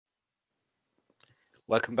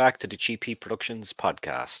Welcome back to the GP Productions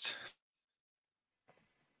podcast.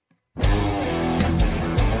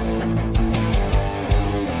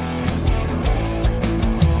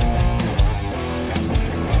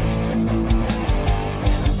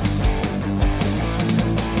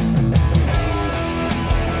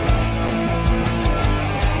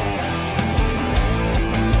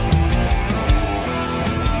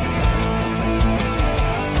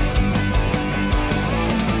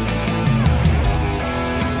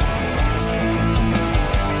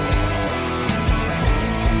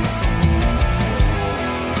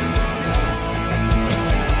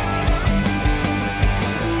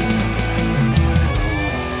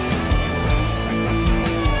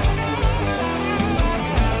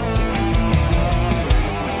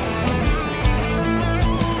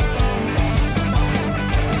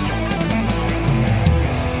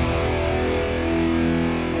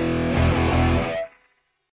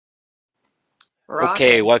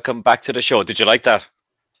 Okay, welcome back to the show. Did you like that?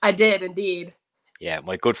 I did indeed. Yeah,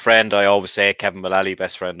 my good friend, I always say, Kevin Mullally,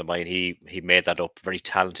 best friend of mine, he made that up. Very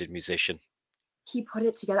talented musician. He put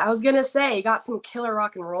it together. I was gonna say he got some killer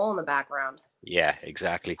rock and roll in the background. Yeah,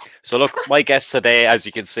 exactly. So look, my guest today, as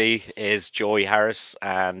you can see, is Joey Harris,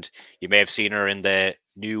 and you may have seen her in the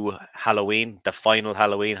new Halloween, the final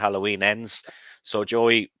Halloween, Halloween Ends. So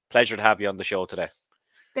Joey, pleasure to have you on the show today.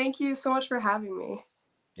 Thank you so much for having me.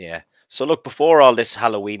 Yeah. So look, before all this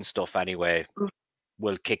Halloween stuff anyway,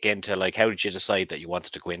 we'll kick into like, how did you decide that you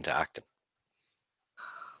wanted to go into acting?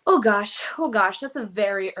 Oh gosh, that's a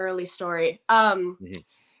very early story.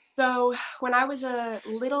 So when I was a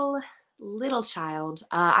little child,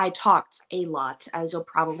 I talked a lot, as you'll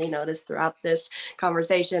probably notice throughout this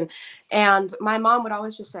conversation. And my mom would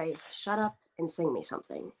always just say, "Shut up and sing me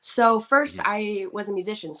something." So first, I was a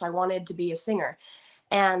musician, so I wanted to be a singer,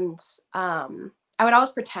 and I would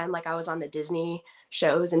always pretend like I was on the Disney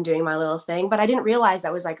shows and doing my little thing, but I didn't realize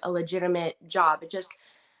that was like a legitimate job. It just,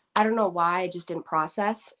 I don't know why, I just didn't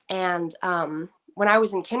process. And when I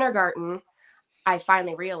was in kindergarten, I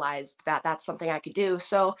finally realized that that's something I could do.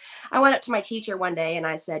 So I went up to my teacher one day and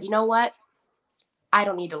I said, "You know what? I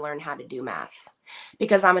don't need to learn how to do math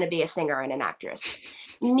because I'm going to be a singer and an actress."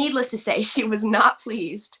 Needless to say, she was not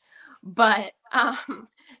pleased, but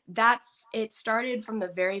that's it. Started from the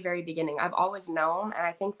very, very beginning. I've always known, and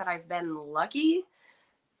I think that I've been lucky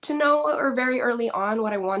to know or very early on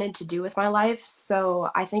what I wanted to do with my life. So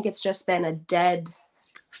I think it's just been a dead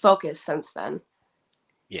focus since then.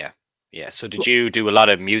 Yeah. Yeah. So did you do a lot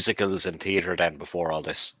of musicals and theater then before all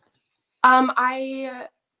this? I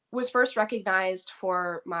was first recognized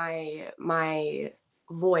for my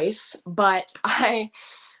voice, but I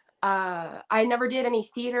never did any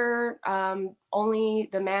theater, only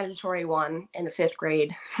the mandatory one in the 5th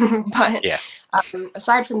grade. But yeah,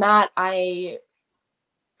 aside from that, I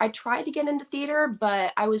tried to get into theater,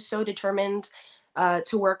 but I was so determined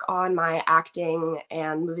to work on my acting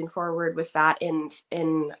and moving forward with that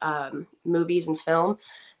in movies and film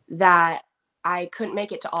that I couldn't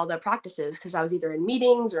make it to all the practices because I was either in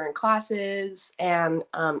meetings or in classes, and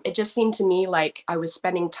it just seemed to me like I was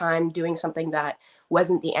spending time doing something that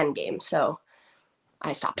wasn't the end game. So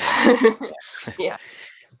I stopped. Yeah.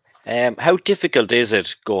 How difficult is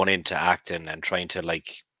it going into acting and trying to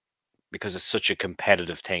like, because it's such a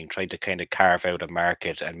competitive thing, trying to kind of carve out a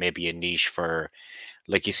market and maybe a niche for,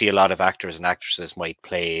 like you see a lot of actors and actresses might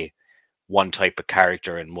play one type of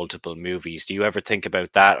character in multiple movies. Do you ever think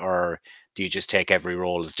about that, or do you just take every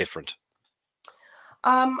role as different?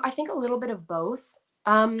 I think a little bit of both.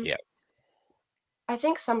 Yeah. I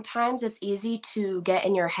think sometimes it's easy to get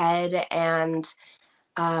in your head and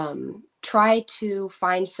try to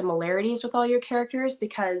find similarities with all your characters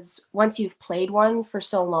because once you've played one for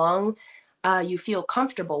so long, you feel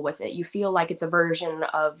comfortable with it. You feel like it's a version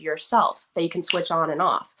of yourself that you can switch on and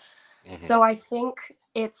off. So I think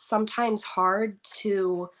it's sometimes hard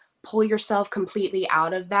to pull yourself completely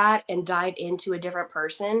out of that and dive into a different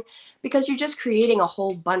person because you're just creating a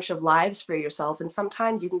whole bunch of lives for yourself. And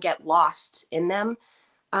sometimes you can get lost in them.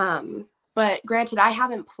 But granted, I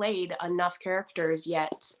haven't played enough characters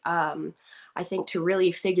yet, I think, to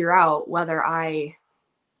really figure out whether I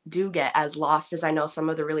do get as lost as I know some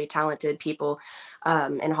of the really talented people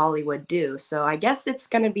in Hollywood do. So I guess it's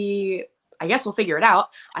going to be, I guess we'll figure it out.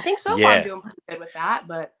 I think so far I'm doing pretty good with that,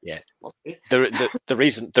 but yeah, we'll see. The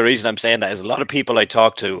reason I'm saying that is a lot of people I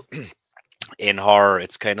talk to in horror,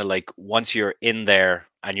 it's kind of like once you're in there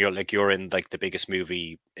and you're in like the biggest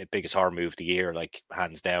horror movie of the year, like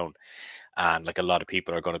hands down, and like a lot of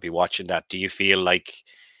people are going to be watching that. Do you feel like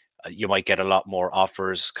you might get a lot more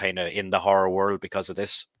offers kind of in the horror world because of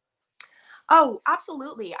this? Oh,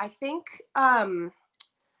 absolutely. I think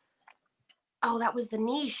Oh, that was the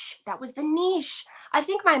niche. That was the niche. I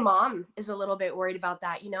think my mom is a little bit worried about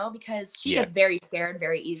that, because she Yeah. gets very scared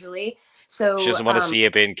very easily. She So, doesn't want to see you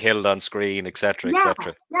being killed on screen, etc., yeah,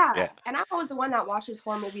 etc. yeah. Yeah. And I'm always the one that watches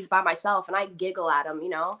horror movies by myself and I giggle at them,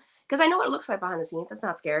 because I know what it looks like behind the scenes. That's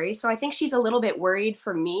not scary. So I think she's a little bit worried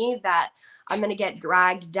for me that I'm going to get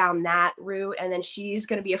dragged down that route and then she's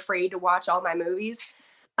going to be afraid to watch all my movies.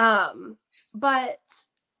 Um, but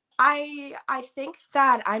I think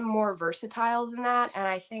that I'm more versatile than that, and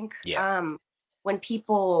I think Yeah. when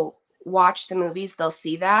people watch the movies, they'll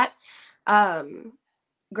see that. Um,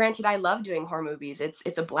 Granted, I love doing horror movies.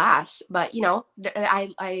 It's a blast, but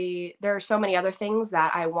I there are so many other things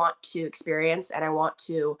that I want to experience, and I want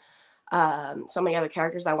to so many other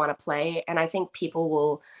characters I want to play, and I think people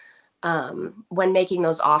will when making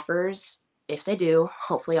those offers, if they do,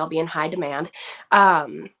 hopefully I'll be in high demand.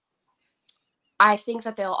 Um, I think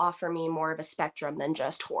that they'll offer me more of a spectrum than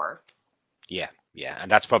just horror. Yeah. Yeah. And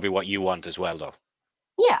that's probably what you want as well, though.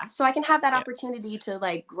 Yeah, so I can have that Yeah. opportunity to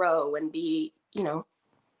like grow and be.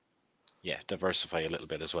 Yeah. Diversify a little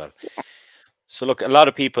bit as well. So look, a lot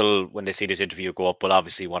of people when they see this interview go up will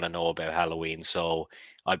obviously want to know about Halloween. So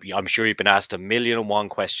I'm sure you've been asked a million and one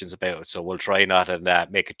questions about it. So we'll try not and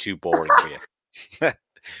make it too boring for you.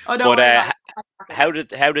 Oh, don't But worry about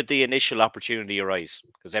it. how did the initial opportunity arise?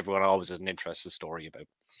 Because everyone always has an interesting story about.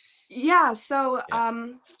 Yeah, so Yeah.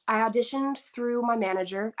 I auditioned through my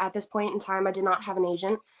manager. At this point in time, I did not have an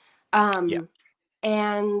agent. Yeah.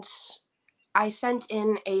 And I sent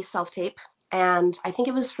in a self-tape and I think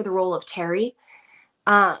it was for the role of Terry.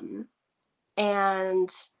 Um,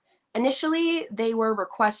 and initially they were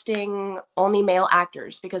requesting only male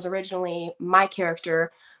actors because originally my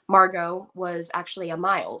character Margo was actually a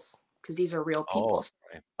Miles because these are real people. Oh. So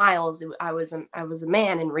Right. Miles, I was a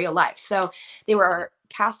man in real life, so they Mhm. were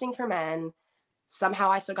casting for men.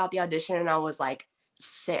 Somehow I still got the audition and I was like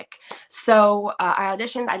sick. So I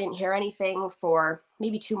auditioned. I didn't hear anything for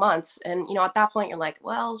maybe 2 months, and at that point you're like,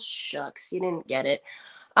 well, shucks, you didn't get it.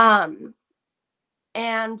 Um,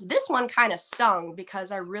 and this one kind of stung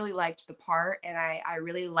because I really liked the part and I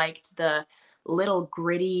really liked the little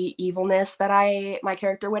gritty evilness that my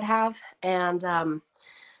character would have. And Mhm.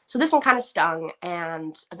 so this one kind of stung.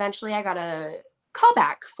 And eventually I got a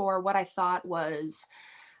callback for what I thought was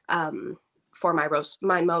um, for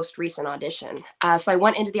my most recent audition. So I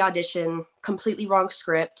went into the audition, completely wrong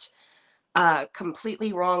script,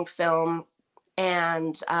 completely wrong film.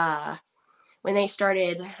 And when they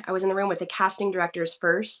started, I was in the room with the casting directors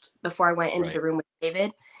first before I went into Right. the room with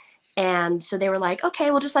David. And so they were like,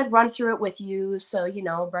 okay, we'll just like run through it with you. So,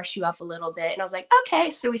 brush you up a little bit. And I was like,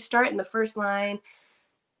 okay. So we start in the first line.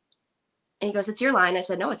 And he goes, it's your line. I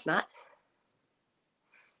said, no, it's not.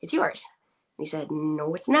 It's yours. And he said,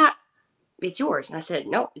 no, it's not. It's yours. And I said,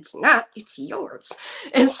 no, it's not. It's yours.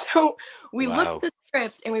 And so we looked at Wow. the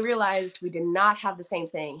script and we realized we did not have the same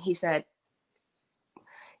thing. He said,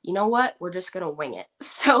 you know what? We're just going to wing it.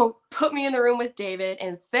 So put me in the room with David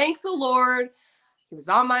and thank the Lord he was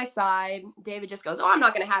on my side. David just goes, oh, I'm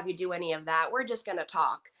not going to have you do any of that. We're just going to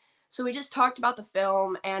talk. So we just talked about the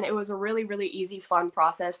film and it was a really, really easy, fun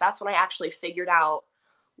process. That's when I actually figured out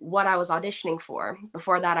what I was auditioning for.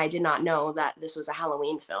 Before that, I did not know that this was a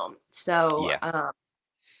Halloween film. So, Yeah.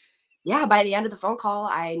 yeah, by the end of the phone call,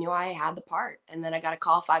 I knew I had the part. And then I got a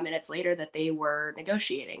call 5 minutes later that they were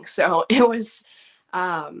negotiating. So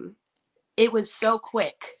um, it was so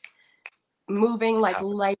quick, moving Just like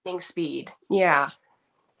happened. lightning speed. Yeah.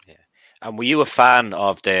 Yeah. And were you a fan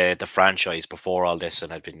of the franchise before all this,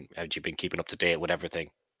 and had you been keeping up to date with everything?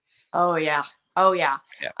 Oh yeah. Oh yeah.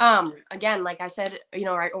 Yeah. Again, like I said,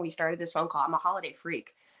 right when we started this phone call, I'm a holiday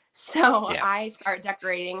freak. So Yeah. I start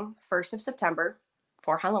decorating 1st of September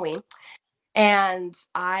for Halloween. And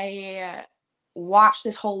I watch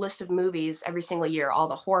this whole list of movies every single year, all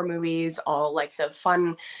the horror movies, all like the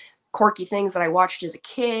fun, quirky things that I watched as a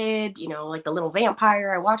kid, like the little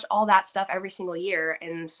vampire. I watch all that stuff every single year.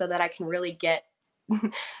 And so that I can really get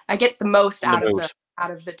I get the most In the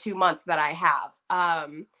out of mood. the 2 months that I have.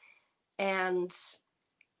 And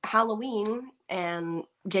Halloween and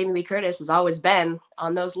Jamie Lee Curtis has always been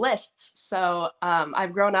on those lists. So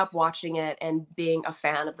I've grown up watching it and being a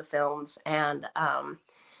fan of the films. And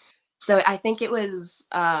so I think it was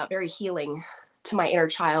very healing to my inner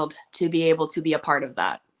child to be able to be a part of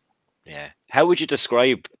that. Yeah. How would you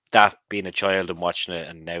describe that being a child and watching it,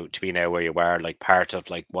 and now to be now where you are, like part of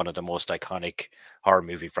like one of the most iconic horror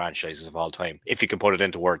movie franchises of all time, if you can put it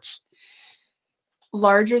into words?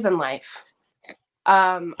 Larger than life.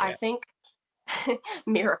 I Yeah. think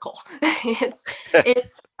miracle.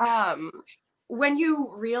 it's when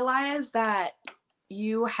you realize that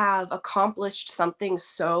you have accomplished something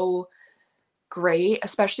so great,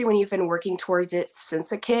 especially when you've been working towards it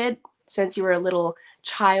since a kid, since you were a little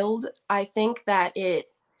child. I think that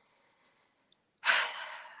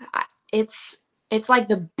it's it's like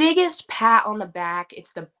the biggest pat on the back.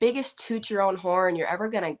 It's the biggest toot your own horn you're ever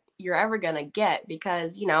gonna get,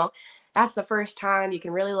 because that's the first time you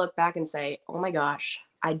can really look back and say, "Oh my gosh,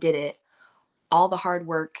 I did it. All the hard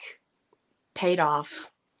work paid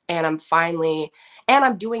off, and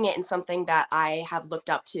I'm doing it in something that I have looked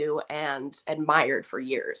up to and admired for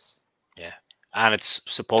years." Yeah. And it's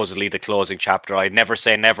supposedly the closing chapter. I never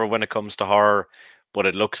say never when it comes to horror, but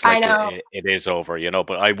it looks I like know. it is over,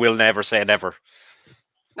 but I will never say never.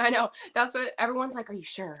 I know. That's what everyone's like, "Are you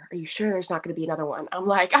sure? Are you sure there's not going to be another one?" I'm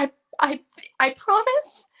like, I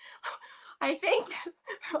promise. I think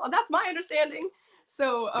well, that's my understanding.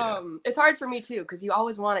 So Yeah. it's hard for me too, because you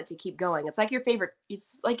always want it to keep going. It's like your favorite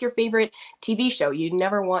TV show. You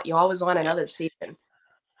always want Yeah. another season.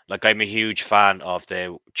 Like I'm a huge fan of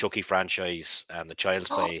the Chucky franchise and the Child's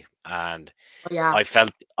Oh Play, and yeah. I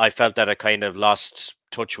felt that I kind of lost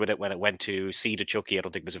touch with it when it went to See the Chucky. I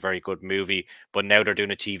don't think it was a very good movie, but now they're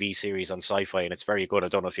doing a TV series on Sci-Fi, and it's very good. I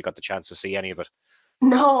don't know if you got the chance to see any of it.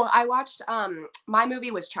 No, I watched my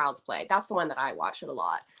movie was Child's Play. That's the one that I watched it a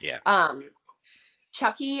lot. Yeah, Um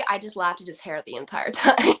Chucky, I just laughed at his hair the entire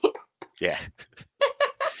time. yeah.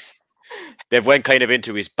 They've went kind of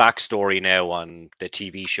into his backstory now on the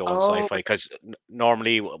TV show on Oh Sci-Fi, because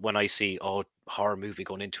normally when I see horror movie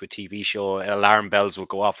going into a TV show, alarm bells will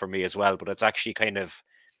go off for me as well. But it's actually kind of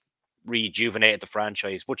rejuvenated the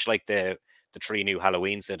franchise, much like the three new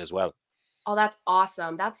Halloweens did as well. Oh, that's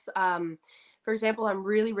awesome. That's for example, I'm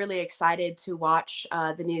really, really excited to watch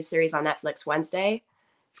the new series on Netflix Wednesday.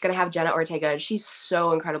 It's gonna have Jenna Ortega. She's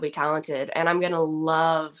so incredibly talented, and I'm gonna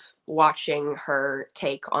love watching her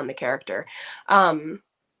take on the character. Um,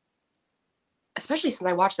 Especially since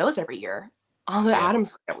I watch those every year on the Yeah,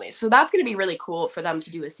 Adams Family. So that's gonna be really cool for them to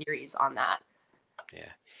do a series on that.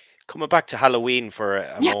 yeah. Coming back to Halloween for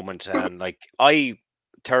a Yeah. moment, and like I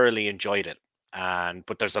thoroughly enjoyed it, and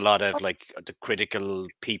but there's a lot of like the critical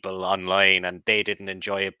people online, and they didn't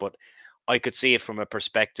enjoy it, but I could see it from a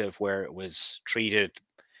perspective where it was treated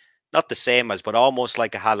not the same as, but almost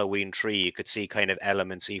like a Halloween tree. You could see kind of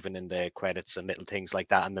elements even in the credits and little things like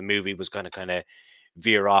that, and the movie was going to kind of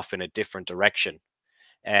veer off in a different direction.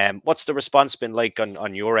 What's the response been like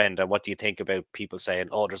on your end, and what do you think about people saying,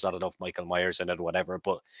 "Oh, there's not enough Michael Myers in it," or whatever?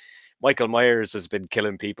 But Michael Myers has been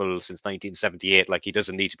killing people since 1978. Like he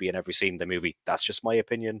doesn't need to be in every scene in the movie. That's just my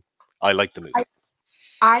opinion. I like the I movie.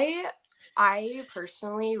 I I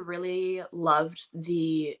personally really loved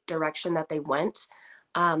the direction that they went,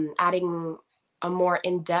 adding a more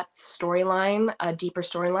in-depth storyline, a deeper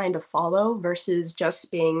storyline to follow versus just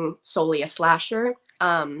being solely a slasher.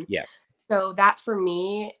 Yeah, So that for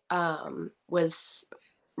me was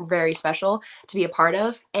very special to be a part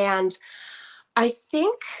of. And I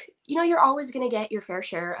think, you're always going to get your fair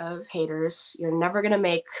share of haters. You're never going to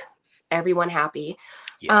make everyone happy.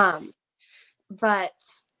 yeah, Um, but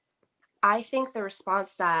I think the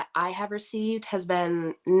response that I have received has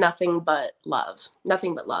been nothing but love,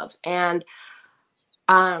 nothing but love. And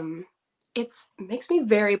um it's makes me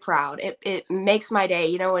very proud. It makes my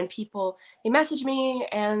day, when people they message me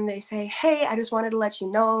and they say, "Hey, I just wanted to let you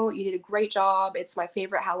know you did a great job. It's my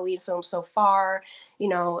favorite Halloween film so far." You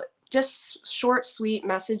know, just short, sweet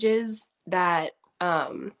messages that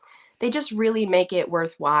they just really make it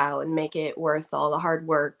worthwhile and make it worth all the hard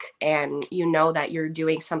work, and that you're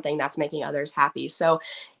doing something that's making others happy. So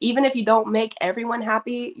even if you don't make everyone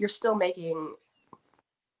happy, you're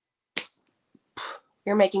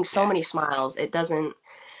making so yeah. many smiles. It doesn't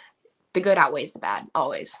The good outweighs the bad,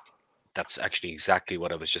 always. That's actually exactly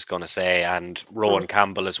what I was just going to say. And Mm. Rowan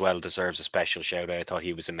Campbell as well deserves a special shout out. I thought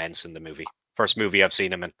he was immense in the movie. First movie I've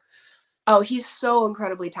seen him in. Oh, he's so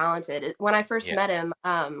incredibly talented. When I first Yeah, met him,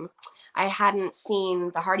 I hadn't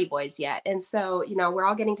seen the Hardy Boys yet. And so, we're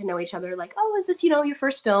all getting to know each other like, "Oh, is this, your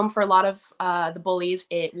first film?" For a lot of the bullies,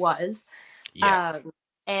 it was. yeah,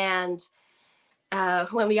 And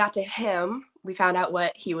when we got to him, we found out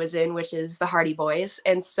what he was in, which is the Hardy Boys.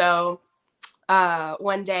 And so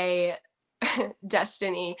one day,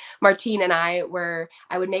 Destiny, Martine, and I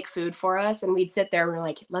would make food for us, and we'd sit there and we're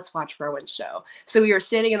like, "Let's watch Rowan's show." So we were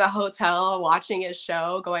sitting in the hotel watching his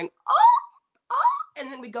show, going, "Oh, oh,"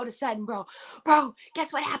 and then we'd go to set and bro,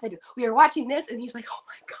 guess what happened? We were watching this, and he's like, "Oh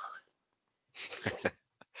my God."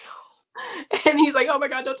 And he's like, "Oh my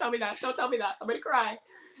God, don't tell me that. Don't tell me that. I'm gonna cry."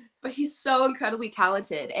 But he's so incredibly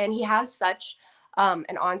talented, and he has such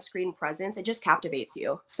an on-screen presence, it just captivates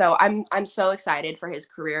you. So I'm so excited for his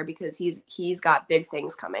career because he's got big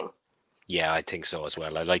things coming. Yeah, I think so as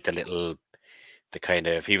well. I like the kind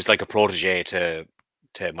of, he was like a protege to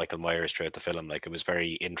Michael Myers throughout the film. Like it was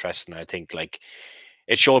very interesting. I think like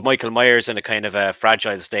it showed Michael Myers in a kind of a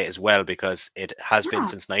fragile state as well, because it has been Yeah.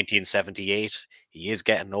 since 1978. He is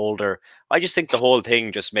getting older. I just think the whole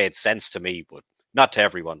thing just made sense to me, but not to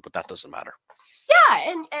everyone, but that doesn't matter.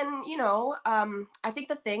 Yeah, and I think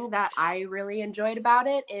the thing that I really enjoyed about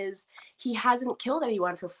it is he hasn't killed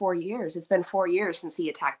anyone for 4 years. It's been 4 years since he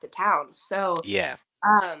attacked the town. So Yeah,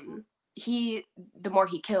 um he the more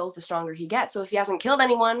he kills, the stronger he gets. So if he hasn't killed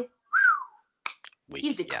anyone,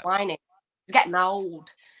 he's weak. Yeah, declining. He's getting old.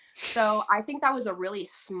 So I think that was a really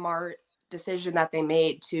smart decision that they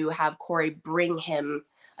made to have Corey bring him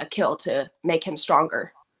a kill to make him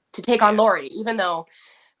stronger, to take on yeah, Lori, even though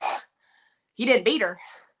he didn't beat her.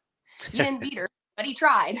 He didn't beat her, but he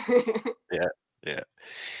tried. yeah,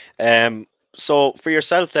 yeah. So for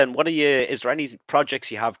yourself then, what are you, is there any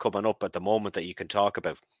projects you have coming up at the moment that you can talk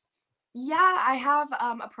about? Yeah, I have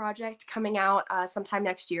a project coming out sometime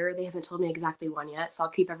next year. They haven't told me exactly when yet, so I'll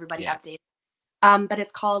keep everybody Yeah, updated. But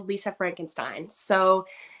it's called Lisa Frankenstein. So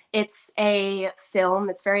it's a film.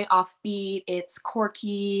 It's very offbeat. It's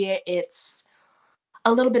quirky. It's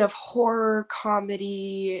a little bit of horror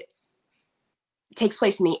comedy. It takes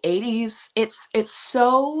place in the 80s. It's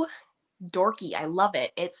so dorky. I love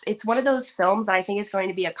it. It's one of those films that I think is going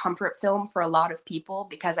to be a comfort film for a lot of people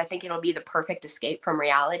because I think it'll be the perfect escape from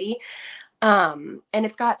reality. And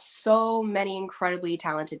it's got so many incredibly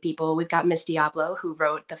talented people. We've got Miss Diablo, who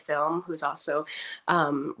wrote the film, who's also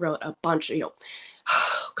wrote a bunch of,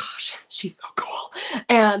 oh gosh, she's so cool.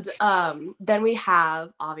 And then we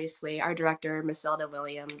have obviously our director, Matilda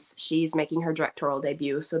Williams. She's making her directorial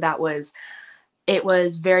debut. So it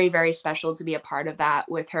was very, very special to be a part of that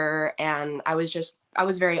with her. And I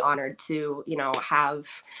was very honored to, have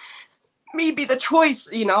me be the choice,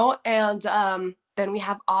 and then we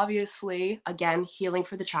have obviously again Healing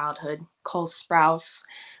for the Childhood, Cole Sprouse.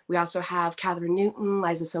 We also have Catherine Newton,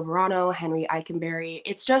 Liza Soberano, Henry Eikenberry.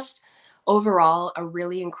 It's just overall a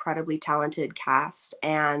really incredibly talented cast,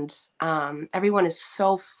 and everyone is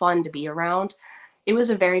so fun to be around. It was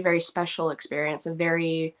a very, very special experience, a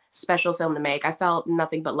very special film to make. I felt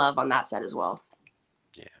nothing but love on that set as well.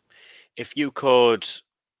 yeah. If you could,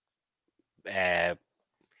 uh,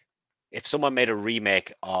 if someone made a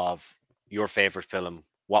remake of your favorite film,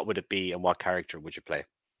 what would it be and what character would you play?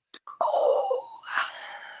 Oh,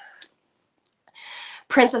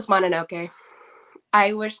 Princess Mononoke.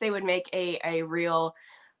 I wish they would make a real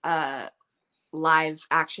uh live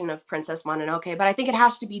action of Princess Mononoke, but I think it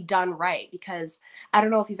has to be done right because I don't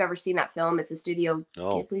know if you've ever seen that film. It's a Studio No.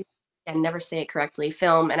 Ghibli, and never say it correctly,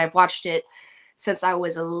 film, and I've watched it since I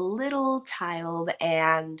was a little child,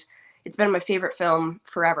 and it's been my favorite film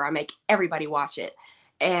forever. I make everybody watch it,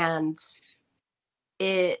 and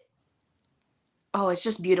it it's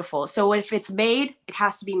just beautiful. So if it's made, it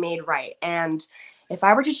has to be made right. And if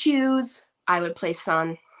I were to choose, I would play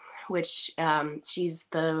Sun, which she's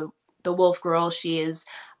the wolf girl. She is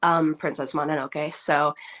Princess Mononoke.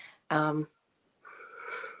 So um,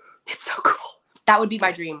 it's so cool. That would be my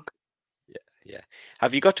Yeah, dream. yeah, yeah.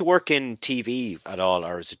 Have you got to work in TV at all,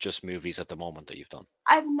 or is it just movies at the moment that you've done?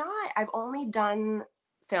 I've not. I've only done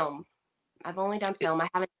film. I've only done It, film. I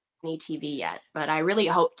haven't done any TV yet, but I really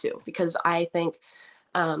hope to because I think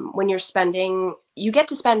when you get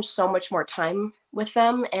to spend so much more time with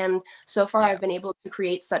them. And so far, yeah, I've been able to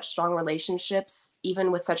create such strong relationships,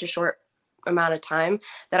 even with such a short amount of time,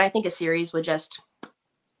 that I think a series would just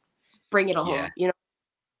bring it yeah, home.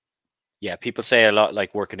 yeah. People say a lot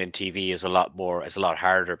like working in TV is a lot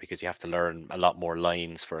harder because you have to learn a lot more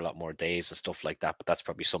lines for a lot more days and stuff like that. But that's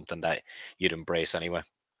probably something that you'd embrace anyway.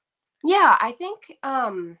 Yeah, I think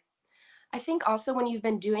also when you've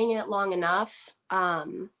been doing it long enough,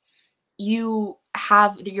 you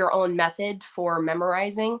have your own method for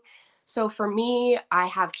memorizing. So for me, I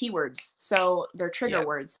have keywords. So they're trigger Yeah,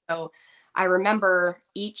 words. So I remember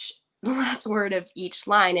each the last word of each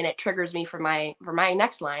line and it triggers me for my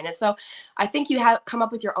next line. And so I think you have come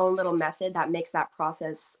up with your own little method that makes that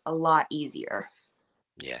process a lot easier.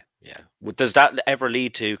 yeah, yeah. Does that ever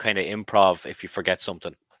lead to kind of improv if you forget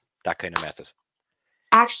something? That kind of method.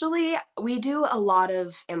 Actually, we do a lot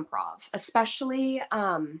of improv, especially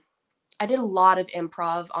I did a lot of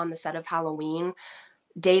improv on the set of Halloween.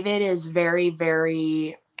 David is very,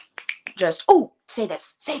 very just, oh, say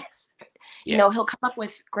this, say this. Yeah, He'll come up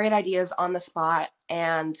with great ideas on the spot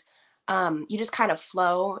and you just kind of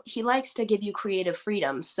flow. He likes to give you creative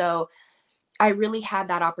freedom. So I really had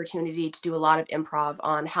that opportunity to do a lot of improv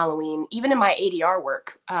on Halloween, even in my ADR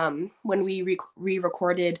work. When we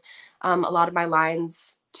re-recorded a lot of my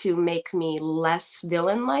lines to make me less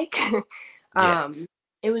villain-like, Yeah. um,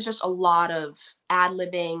 it was just a lot of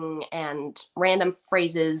ad-libbing and random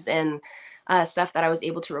phrases and stuff that I was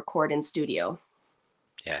able to record in studio.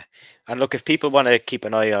 Yeah. And look, if people want to keep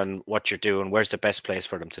an eye on what you're doing, where's the best place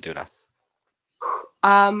for them to do that?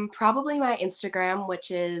 Probably my Instagram,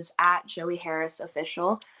 which is at Joey Harris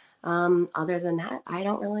Official. Other than that, I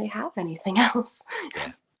don't really have anything else.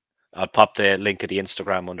 Yeah. I'll pop the link of the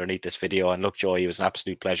Instagram underneath this video. And look, Joey, it was an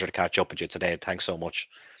absolute pleasure to catch up with you today. Thanks so much.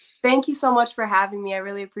 Thank you so much for having me. I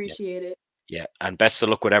really Yeah. appreciate it. Yeah. And best of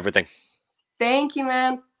luck with everything. Thank you,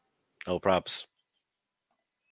 man. No probs.